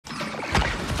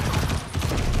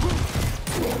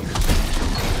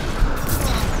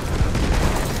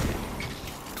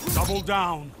Double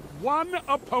down. One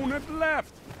opponent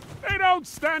left. They don't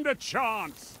stand a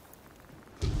chance.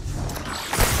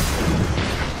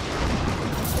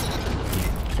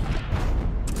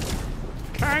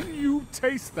 Can you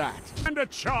taste that? And a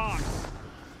chance.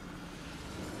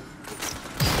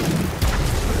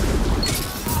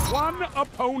 One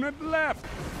opponent left.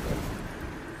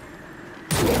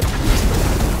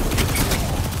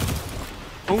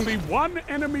 Only one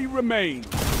enemy remains.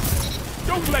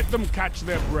 Don't let them catch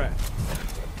their breath.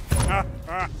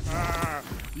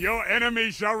 Your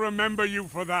enemy shall remember you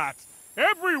for that.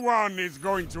 Everyone is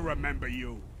going to remember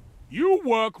you. You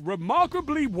work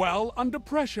remarkably well under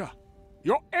pressure.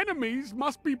 Your enemies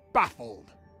must be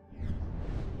baffled.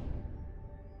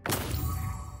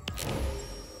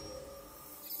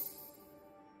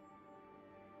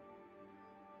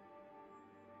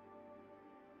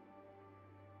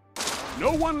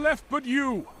 No one left but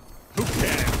you. Who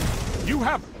cares? You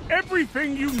have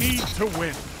everything you need to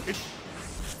win.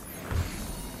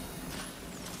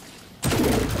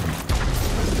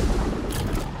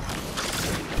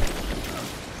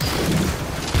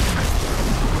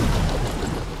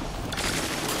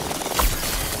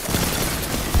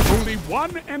 Only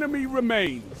one enemy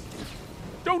remains.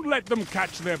 Don't let them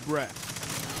catch their breath.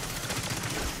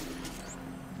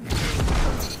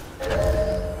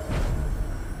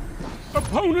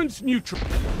 Opponents neutral.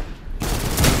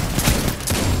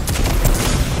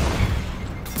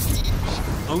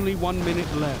 Only 1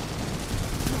 minute left.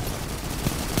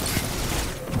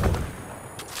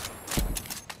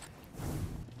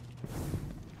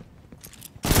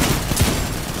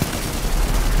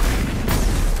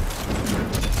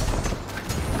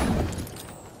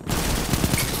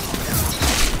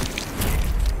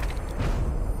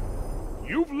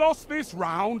 You've lost this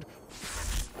round.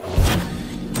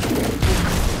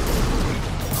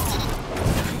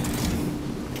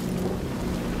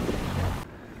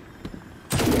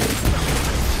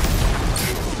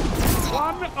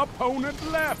 One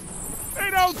opponent left. They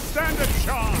don't stand a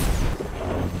chance.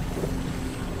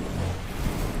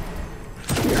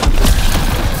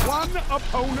 One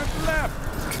opponent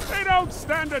left. They don't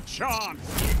stand a chance.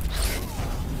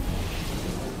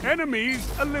 Enemies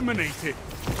eliminated.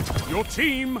 Your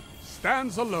team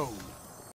stands alone.